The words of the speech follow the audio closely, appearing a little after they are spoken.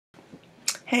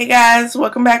Hey guys,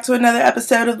 welcome back to another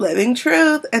episode of Living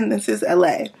Truth, and this is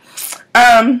LA.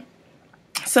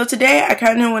 So today I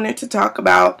kind of wanted to talk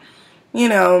about,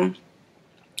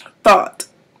 thought.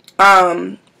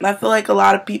 I feel like a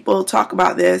lot of people talk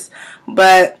about this,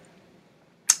 but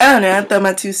I don't know, I throw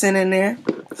my 2 cents in there.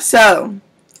 So,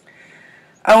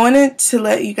 I wanted to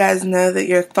let you guys know that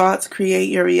your thoughts create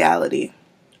your reality.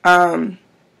 And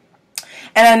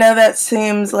I know that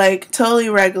seems like totally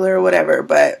regular or whatever,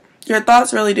 but your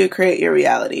thoughts really do create your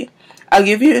reality. I'll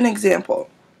give you an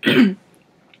example.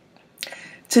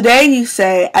 Today you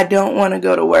say, I don't want to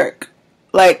go to work.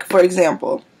 Like, for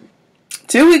example,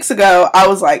 2 weeks ago, I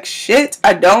was like, shit,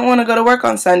 I don't want to go to work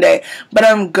on Sunday, but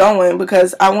I'm going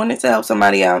because I wanted to help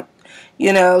somebody out,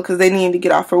 because they needed to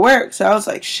get off for work. So I was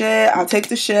like, shit, I'll take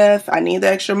the shift. I need the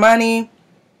extra money,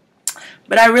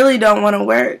 but I really don't want to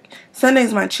work.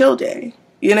 Sunday's my chill day,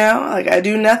 like I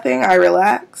do nothing, I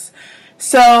relax.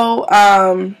 So,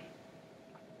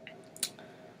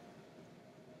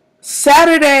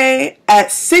 Saturday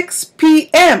at 6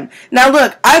 p.m. Now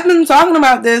look, I've been talking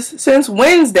about this since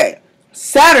Wednesday.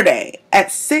 Saturday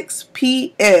at 6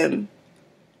 p.m.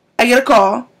 I get a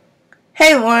call.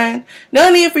 Hey Lauren,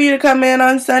 no need for you to come in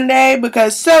on Sunday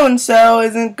because so-and-so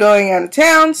isn't going out of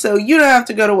town, so you don't have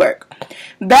to go to work.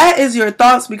 That is your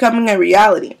thoughts becoming a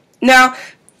reality. Now,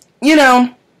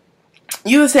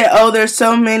 you would say, oh, there's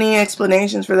so many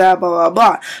explanations for that, blah, blah,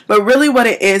 blah. But really what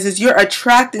it is you're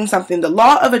attracting something. The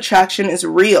law of attraction is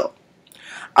real.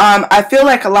 I feel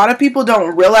like a lot of people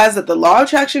don't realize that the law of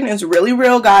attraction is really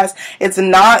real, guys. It's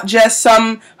not just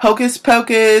some hocus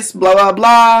pocus, blah, blah,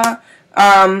 blah,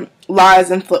 lies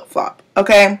and flip-flop,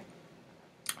 okay?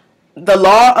 The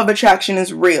law of attraction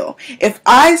is real. If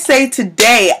I say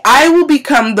today, I will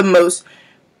become the most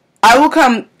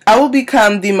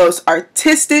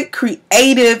artistic,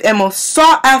 creative, and most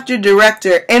sought-after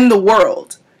director in the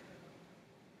world.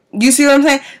 You see what I'm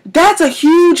saying? That's a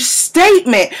huge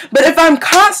statement. But if I'm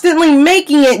constantly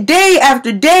making it day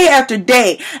after day after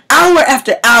day, hour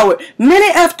after hour,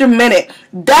 minute after minute,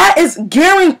 that is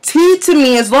guaranteed to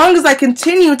me as long as I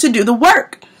continue to do the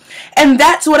work. And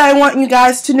that's what I want you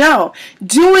guys to know.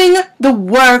 Doing the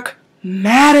work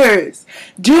matters.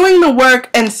 Doing the work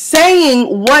and saying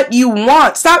what you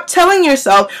want. Stop telling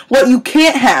yourself what you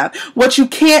can't have, what you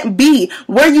can't be,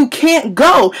 where you can't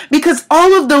go, because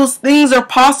all of those things are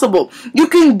possible. You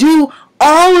can do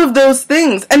all of those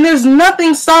things, and there's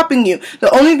nothing stopping you.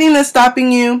 The only thing that's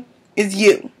stopping you is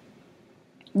you.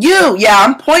 Yeah,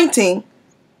 I'm pointing.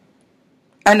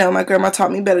 I know my grandma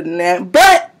taught me better than that,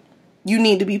 but you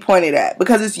need to be pointed at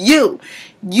because it's you.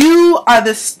 You are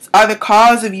the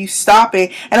cause of you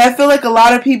stopping. And I feel like a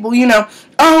lot of people,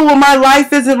 oh, well, my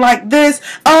life isn't like this.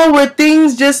 Oh, where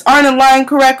things just aren't aligned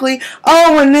correctly.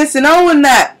 Oh, and this and oh, and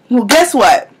that. Well, guess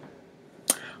what?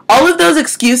 All of those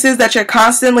excuses that you're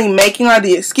constantly making are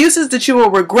the excuses that you will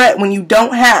regret when you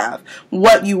don't have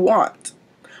what you want,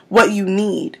 what you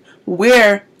need,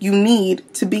 where you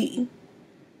need to be.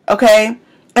 Okay?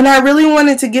 And I really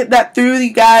wanted to get that through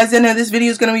you guys. I know this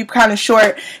video is going to be kind of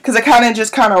short because I kind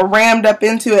of rammed up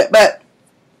into it. But,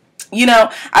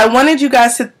 I wanted you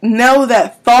guys to know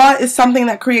that thought is something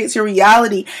that creates your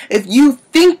reality. If you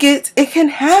think it, it can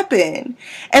happen.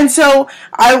 And so,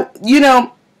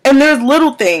 and there's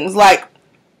little things like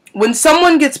when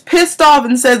someone gets pissed off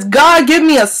and says, God, give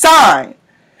me a sign.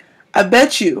 I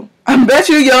bet you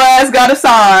your ass got a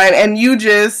sign and you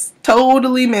just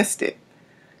totally missed it.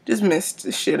 Just missed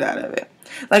the shit out of it.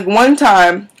 Like one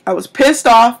time, I was pissed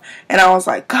off, and I was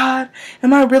like, God,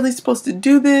 am I really supposed to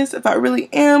do this? If I really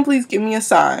am, please give me a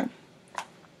sign.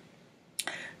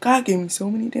 God gave me so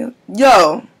many damn...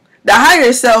 Yo, the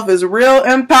higher self is real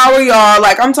in power, y'all.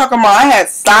 Like, I'm talking about, I had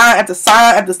sign after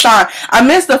sign after sign. I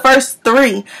missed the first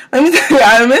 3. Let me tell you,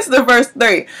 I missed the first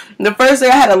 3. The first day,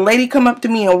 I had a lady come up to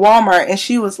me in Walmart, and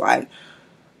she was like,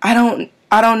 I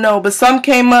don't know, but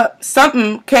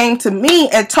something came to me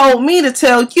and told me to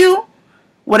tell you,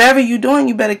 whatever you're doing,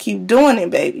 you better keep doing it,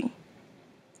 baby.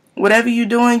 Whatever you're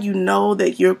doing, you know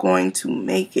that you're going to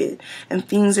make it and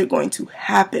things are going to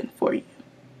happen for you.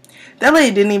 That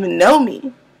lady didn't even know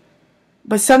me,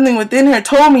 but something within her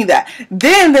told me that.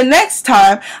 Then the next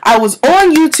time I was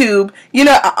on YouTube,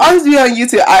 I always be on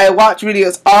YouTube. I watch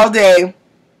videos all day.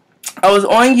 I was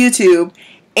on YouTube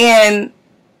and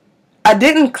I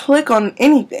didn't click on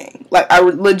anything. Like, I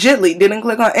legitly didn't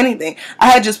click on anything.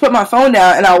 I had just put my phone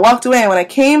down and I walked away. And when I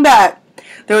came back,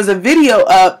 there was a video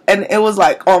up and it was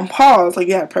like on pause. Like,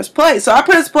 you had to press play. So I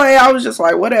pressed play. I was just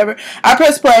like, whatever. I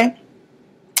pressed play.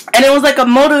 And it was like a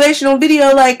motivational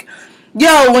video like,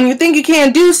 yo, when you think you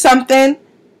can't do something,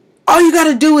 All you got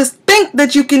to do is think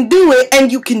that you can do it,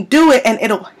 and you can do it, and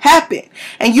it'll happen.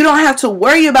 And you don't have to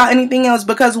worry about anything else,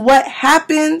 because what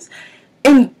happens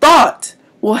in thought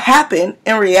will happen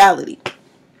in reality.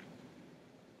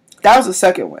 That was the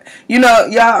second one. You know,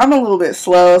 y'all, I'm a little bit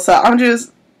slow, so I'm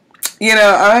just, you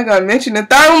know, I'm not going to mention the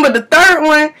third one, but the third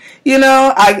one, you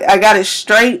know, I got it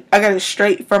straight. I got it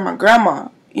straight from my grandma.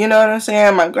 You know what I'm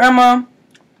saying? My grandma,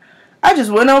 I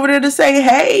just went over there to say,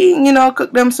 hey, you know,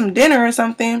 cook them some dinner or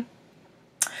something.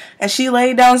 And she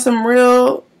laid down some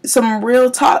real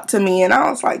talk to me. And I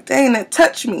was like, dang, that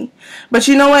touched me. But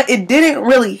you know what? It didn't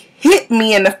really hit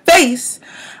me in the face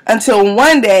until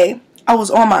one day I was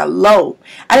on my low.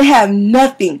 I didn't have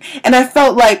nothing. And I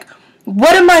felt like,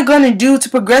 what am I going to do to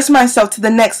progress myself to the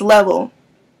next level?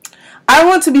 I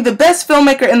want to be the best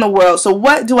filmmaker in the world. So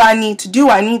what do I need to do?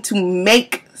 I need to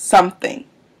make something.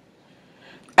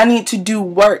 I need to do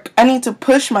work. I need to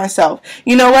push myself.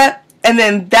 You know what? And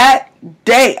then that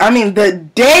day, I mean the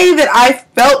day that I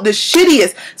felt the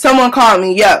shittiest, someone called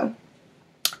me, yo,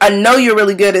 I know you're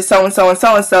really good at so-and-so and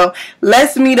so-and-so.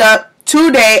 Let's meet up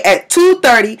today at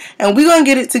 2:30 and we're going to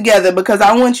get it together because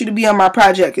I want you to be on my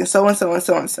project and so-and-so and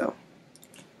so-and-so.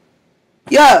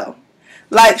 Yo,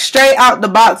 like straight out the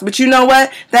box. But you know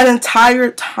what? That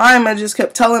entire time I just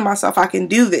kept telling myself I can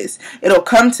do this. It'll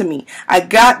come to me. I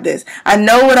got this. I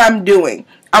know what I'm doing.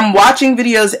 I'm watching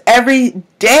videos every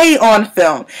day on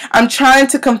film. I'm trying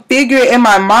to configure it in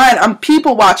my mind. I'm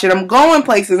people watching. I'm going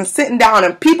places and sitting down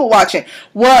and people watching.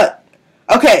 What?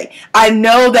 Okay, I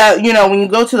know that, you know, when you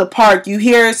go to the park, you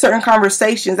hear certain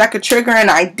conversations that could trigger an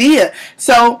idea.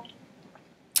 So,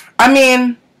 I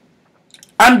mean,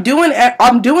 I'm doing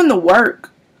the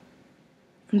work.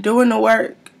 I'm doing the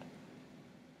work.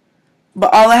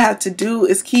 But all I have to do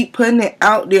is keep putting it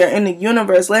out there in the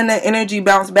universe, letting that energy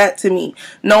bounce back to me,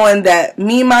 knowing that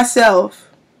me,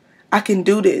 myself, I can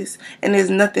do this, and there's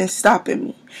nothing stopping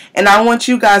me. And I want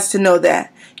you guys to know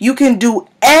that. You can do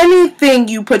anything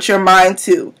you put your mind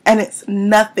to, and it's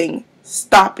nothing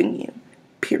stopping you,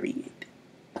 period.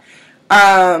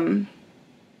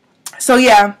 So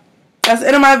yeah, that's the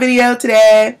end of my video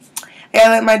today. I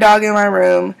let my dog in my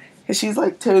room, and she's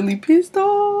like totally pissed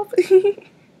off.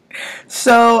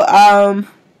 So,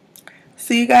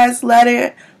 see you guys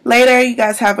later. You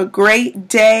guys have a great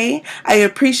day. I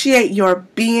appreciate your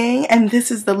being, and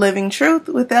this is The Living Truth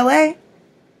with LA.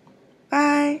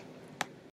 Bye.